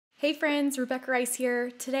Hey friends, Rebecca Rice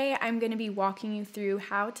here. Today I'm going to be walking you through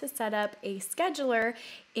how to set up a scheduler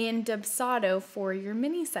in Dubsado for your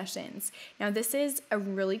mini sessions. Now this is a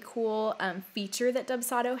really cool feature that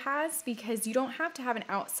Dubsado has because you don't have to have an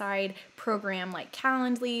outside program like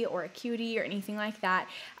Calendly or Acuity or anything like that.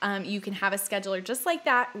 You can have a scheduler just like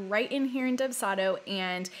that right in here in Dubsado,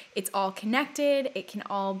 and it's all connected. It can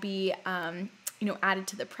all be added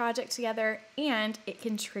to the project together, and it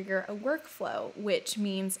can trigger a workflow, which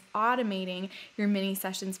means automating your mini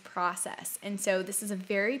sessions process. And so this is a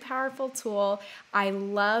very powerful tool. I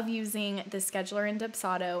love using the scheduler in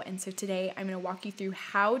Dubsado, and so today I'm going to walk you through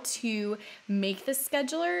how to make the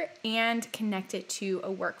scheduler and connect it to a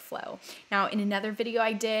workflow. Now, in another video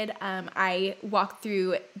I did, I walked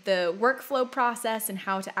through the workflow process and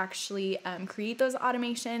how to actually create those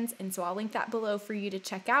automations, and so I'll link that below for you to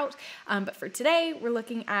check out. But for today, we're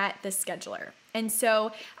looking at the scheduler. And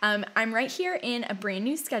so I'm right here in a brand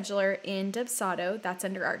new scheduler in Dubsado. That's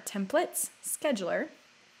under our templates scheduler.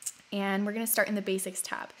 And we're going to start in the basics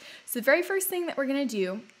tab. So the very first thing that we're going to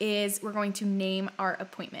do is we're going to name our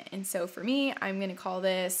appointment. And so for me, I'm going to call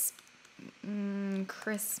this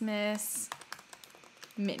Christmas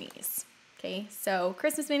Minis. Okay, so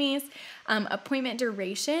Christmas Minis. Appointment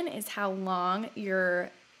duration is how long your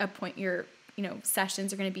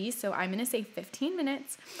sessions are going to be. So I'm going to say 15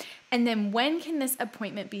 minutes. And then when can this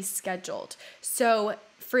appointment be scheduled? So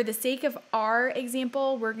for the sake of our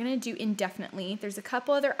example, we're going to do indefinitely. There's a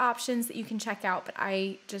couple other options that you can check out, but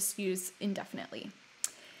I just use indefinitely.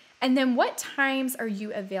 And then what times are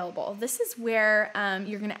you available? This is where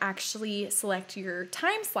you're going to actually select your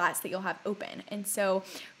time slots that you'll have open. And so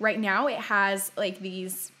right now it has like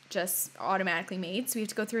these just automatically made. So we have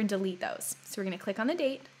to go through and delete those. So we're going to click on the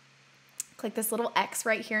date. Click this little X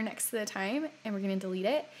right here next to the time, and we're going to delete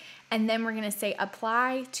it. And then we're going to say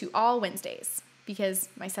apply to all Wednesdays because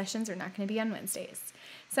my sessions are not going to be on Wednesdays.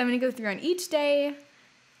 So I'm going to go through on each day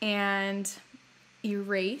and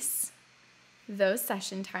erase those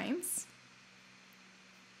session times.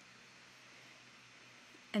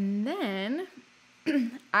 And then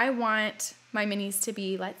I want my minis to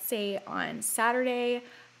be, let's say, on Saturday,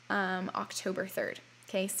 October 3rd.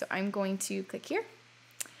 Okay, so I'm going to click here.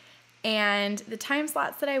 And the time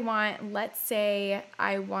slots that I want, let's say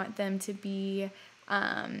I want them to be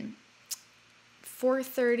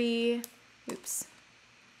 4:30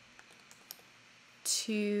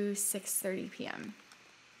 to 6:30 p.m.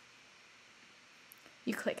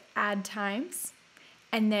 You click add times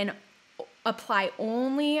and then apply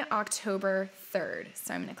only October 3rd.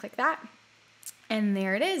 So I'm going to click that. And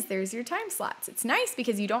there it is. There's your time slots. It's nice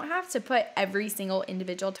because you don't have to put every single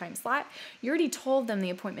individual time slot. You already told them the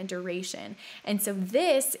appointment duration. And so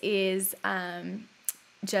this is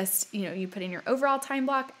just, you put in your overall time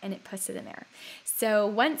block and it puts it in there. So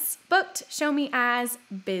once booked, show me as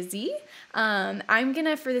busy. I'm going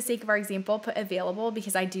to, for the sake of our example, put available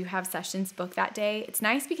because I do have sessions booked that day. It's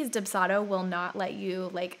nice because Dubsado will not let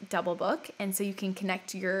you double book. And so you can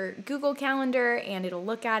connect your Google Calendar and it'll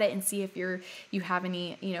look at it and see if you have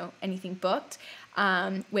anything booked,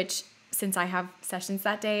 which since I have sessions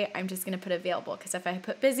that day, I'm just going to put available because if I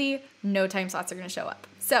put busy, no time slots are going to show up.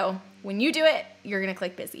 So when you do it, you're going to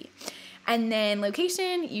click busy. And then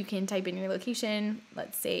location, you can type in your location.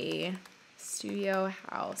 Let's say Studio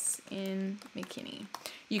House in McKinney.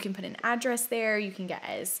 You can put an address there. You can get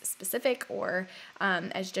as specific or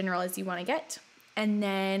as general as you want to get. And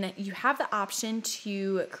then you have the option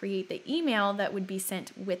to create the email that would be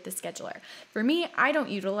sent with the scheduler. For me, I don't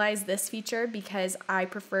utilize this feature because I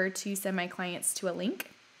prefer to send my clients to a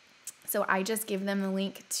link. So I just give them the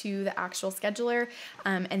link to the actual scheduler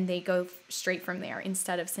and they go straight from there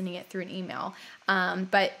instead of sending it through an email.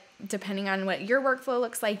 But depending on what your workflow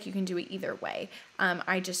looks like, you can do it either way.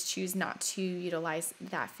 I just choose not to utilize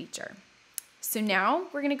that feature. So now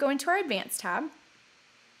we're going to go into our advanced tab.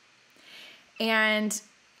 And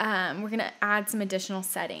we're going to add some additional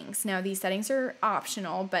settings. Now, these settings are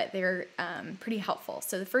optional, but they're pretty helpful.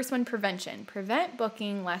 So the first one, prevention. Prevent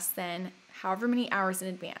booking less than however many hours in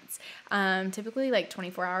advance. Typically,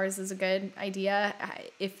 24 hours is a good idea.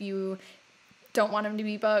 If you don't want them to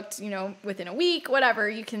be booked, within a week, whatever,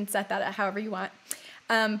 you can set that at however you want.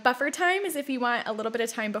 Buffer time is if you want a little bit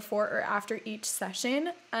of time before or after each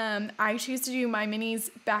session. I choose to do my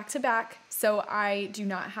minis back to back, so I do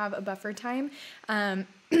not have a buffer time,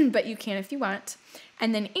 but you can if you want.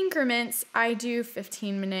 And then increments, I do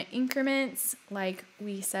 15-minute increments like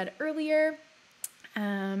we said earlier.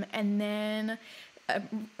 And then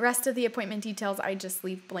rest of the appointment details, I just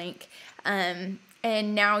leave blank.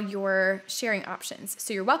 And now your sharing options.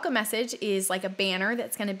 So your welcome message is like a banner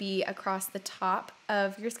that's going to be across the top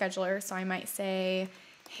of your scheduler. So I might say,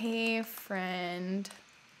 hey friend,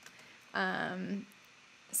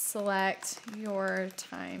 select your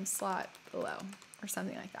time slot below, or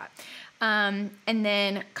something like that. And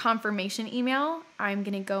then confirmation email, I'm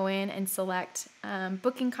going to go in and select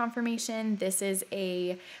booking confirmation. This is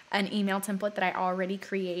an email template that I already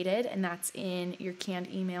created, and that's in your canned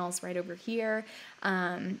emails right over here.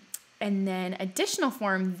 And then additional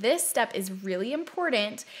form, this step is really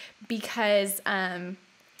important because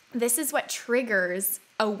this is what triggers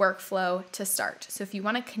a workflow to start. So if you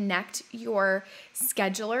want to connect your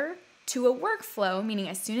scheduler to a workflow, meaning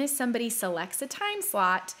as soon as somebody selects a time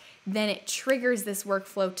slot, then it triggers this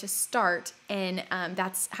workflow to start, and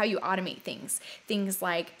that's how you automate things. Things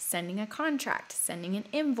like sending a contract, sending an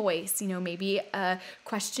invoice, maybe a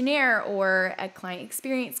questionnaire or a client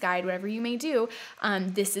experience guide, whatever you may do.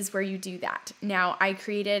 This is where you do that. Now, I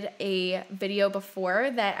created a video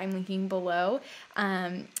before that I'm linking below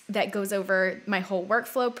that goes over my whole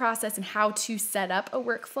workflow process and how to set up a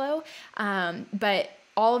workflow, but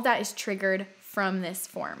all of that is triggered from this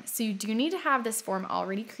form. So you do need to have this form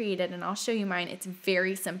already created, and I'll show you mine. It's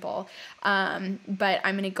very simple, but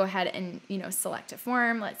I'm going to go ahead and select a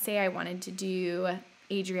form. Let's say I wanted to do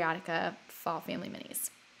Adriatica Fall Family Minis.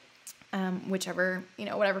 Whichever,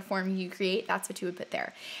 whatever form you create, that's what you would put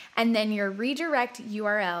there. And then your redirect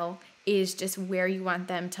URL is just where you want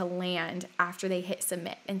them to land after they hit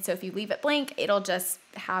submit. And so if you leave it blank, it'll just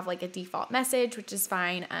have like a default message, which is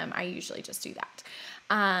fine. I usually just do that.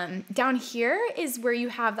 Down here is where you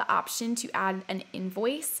have the option to add an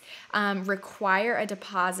invoice, require a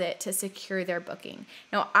deposit to secure their booking.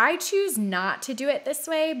 Now, I choose not to do it this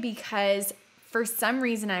way because for some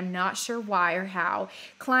reason, I'm not sure why or how,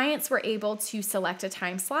 clients were able to select a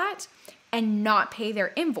time slot and not pay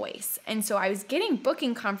their invoice. And so I was getting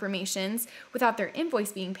booking confirmations without their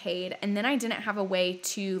invoice being paid, and then I didn't have a way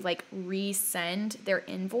to resend their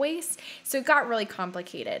invoice. So it got really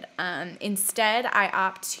complicated. Instead, I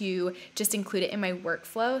opt to just include it in my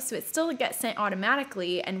workflow, so it still gets sent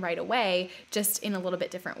automatically and right away, just in a little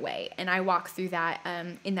bit different way. And I walk through that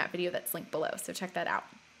in that video that's linked below, so check that out.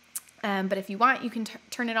 But if you want, you can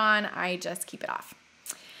turn it on. I just keep it off.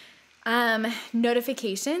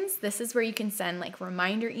 Notifications. This is where you can send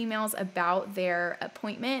reminder emails about their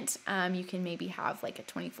appointment. You can maybe have a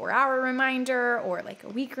 24-hour reminder or a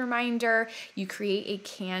week reminder. You create a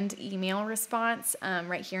canned email response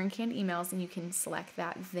right here in canned emails, and you can select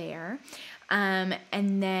that there. And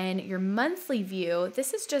then your monthly view.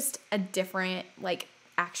 This is just a different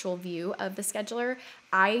actual view of the scheduler.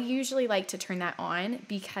 I usually like to turn that on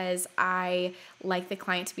because I like the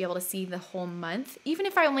client to be able to see the whole month. Even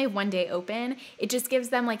if I only have one day open, it just gives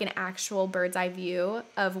them an actual bird's eye view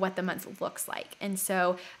of what the month looks like. And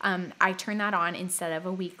so I turn that on instead of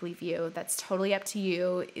a weekly view. That's totally up to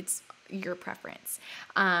you. It's your preference.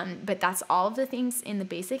 But that's all of the things in the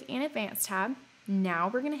basic and advanced tab.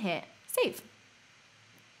 Now we're going to hit save.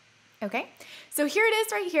 Okay, so here it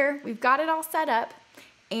is right here. We've got it all set up.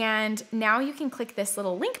 And now you can click this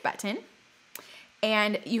little link button,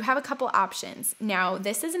 and you have a couple options. Now,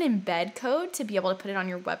 this is an embed code to be able to put it on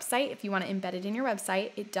your website. If you want to embed it in your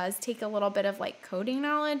website, it does take a little bit of coding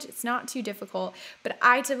knowledge. It's not too difficult, but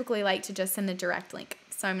I typically like to just send the direct link.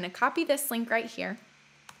 So I'm going to copy this link right here,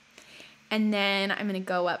 and then I'm going to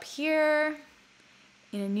go up here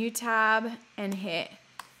in a new tab and hit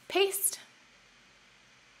paste.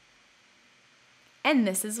 And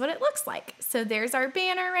this is what it looks like. So there's our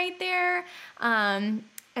banner right there. And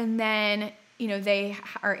then, they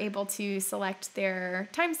are able to select their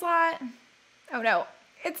time slot. Oh no,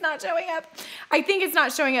 it's not showing up. I think it's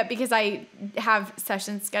not showing up because I have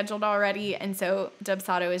sessions scheduled already. And so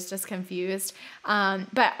Dubsado is just confused.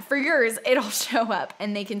 But for yours, it'll show up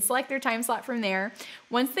and they can select their time slot from there.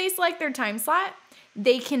 Once they select their time slot,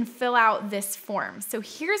 they can fill out this form. So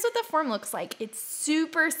here's what the form looks like. It's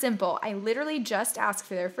super simple. I literally just ask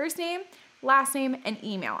for their first name, last name, and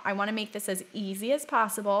email. I want to make this as easy as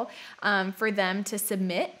possible for them to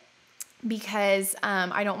submit because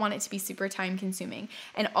I don't want it to be super time consuming.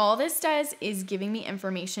 And all this does is giving me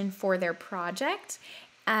information for their project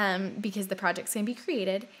because the project's going to be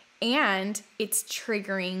created, and it's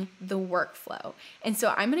triggering the workflow. And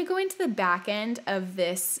so I'm going to go into the back end of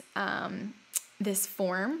this this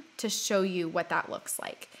form to show you what that looks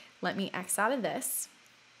like. Let me X out of this.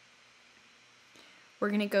 We're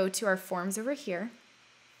going to go to our forms over here,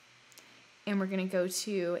 and we're going to go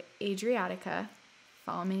to Adriatica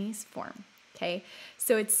Fall Minis form. Okay,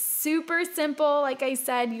 so it's super simple. Like I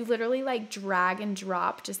said, you literally like drag and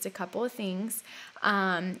drop just a couple of things.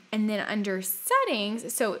 And then under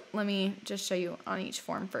settings, so let me just show you on each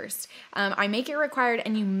form first. I make it required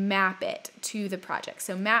and you map it to the project.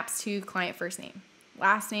 So maps to client first name,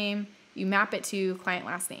 last name, you map it to client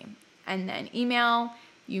last name. And then email,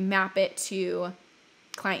 you map it to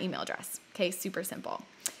client email address. Okay, super simple.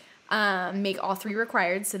 Make all three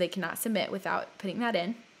required so they cannot submit without putting that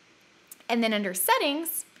in. And then under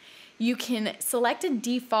settings, you can select a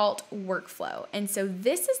default workflow. And so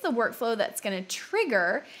this is the workflow that's going to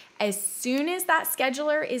trigger as soon as that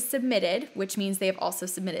scheduler is submitted, which means they have also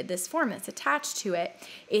submitted this form that's attached to it.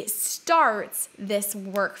 It starts this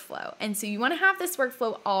workflow. And so you want to have this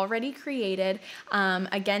workflow already created.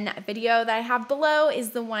 Again, that video that I have below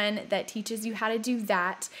is the one that teaches you how to do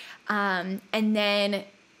that. And then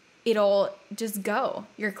it'll just go.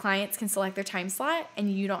 Your clients can select their time slot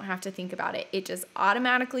and you don't have to think about it. It just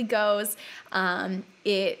automatically goes.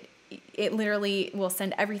 It literally will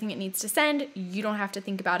send everything it needs to send. You don't have to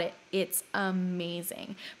think about it. It's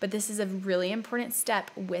amazing. But this is a really important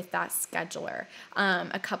step with that scheduler.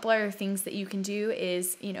 A couple other things that you can do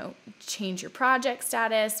is, change your project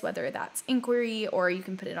status, whether that's inquiry or you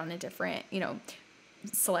can put it on a different,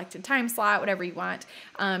 selected time slot, whatever you want.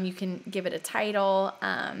 You can give it a title,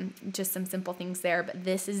 just some simple things there, but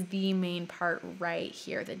this is the main part right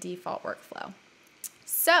here, the default workflow.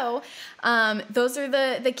 So those are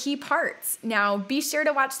the key parts. Now be sure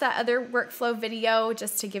to watch that other workflow video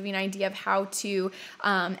just to give you an idea of how to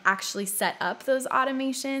actually set up those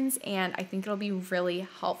automations, and I think it'll be really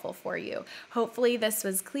helpful for you. Hopefully this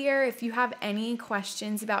was clear. If you have any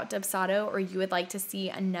questions about Dubsado or you would like to see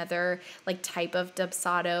another type of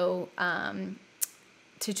Dubsado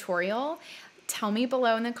tutorial, tell me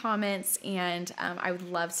below in the comments, and I would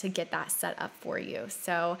love to get that set up for you.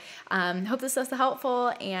 So hope this was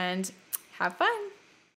helpful, and have fun.